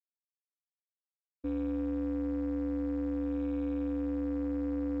Hi,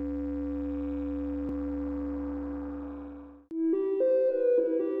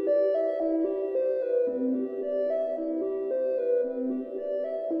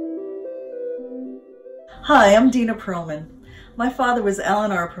 I'm Dina Pearlman. My father was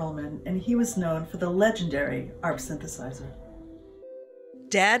Alan R. Pearlman, and he was known for the legendary ARP synthesizer.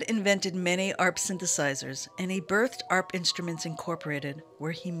 Dad invented many ARP synthesizers, and he birthed ARP Instruments Incorporated,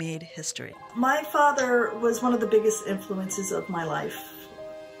 where he made history. My father was one of the biggest influences of my life,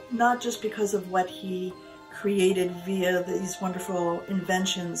 not just because of what he created via these wonderful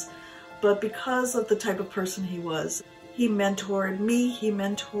inventions, but because of the type of person he was. He mentored me, he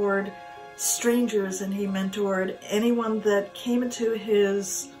mentored strangers, and he mentored anyone that came into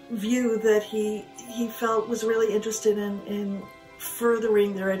his view that he felt was really interested in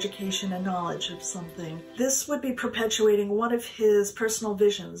furthering their education and knowledge of something. This would be perpetuating one of his personal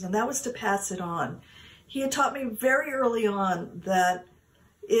visions, and that was to pass it on. He had taught me very early on that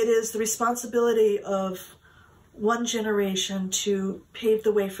it is the responsibility of one generation to pave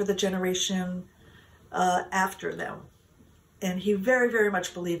the way for the generation after them. And he very, very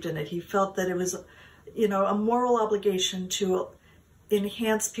much believed in it. He felt that it was, a moral obligation to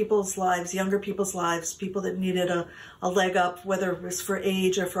enhance people's lives, younger people's lives, people that needed a leg up, whether it was for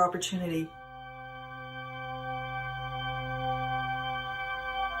age or for opportunity.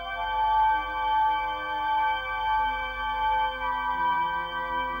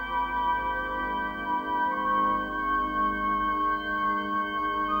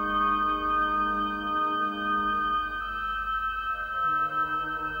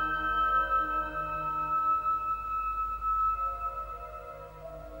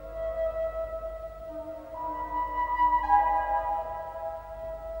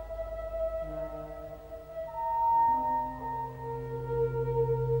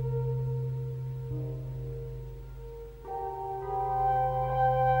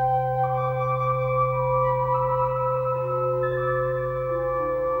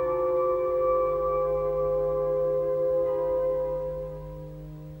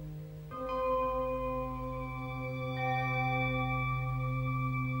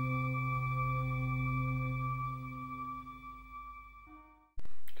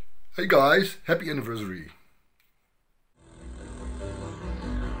 Hey guys, happy anniversary.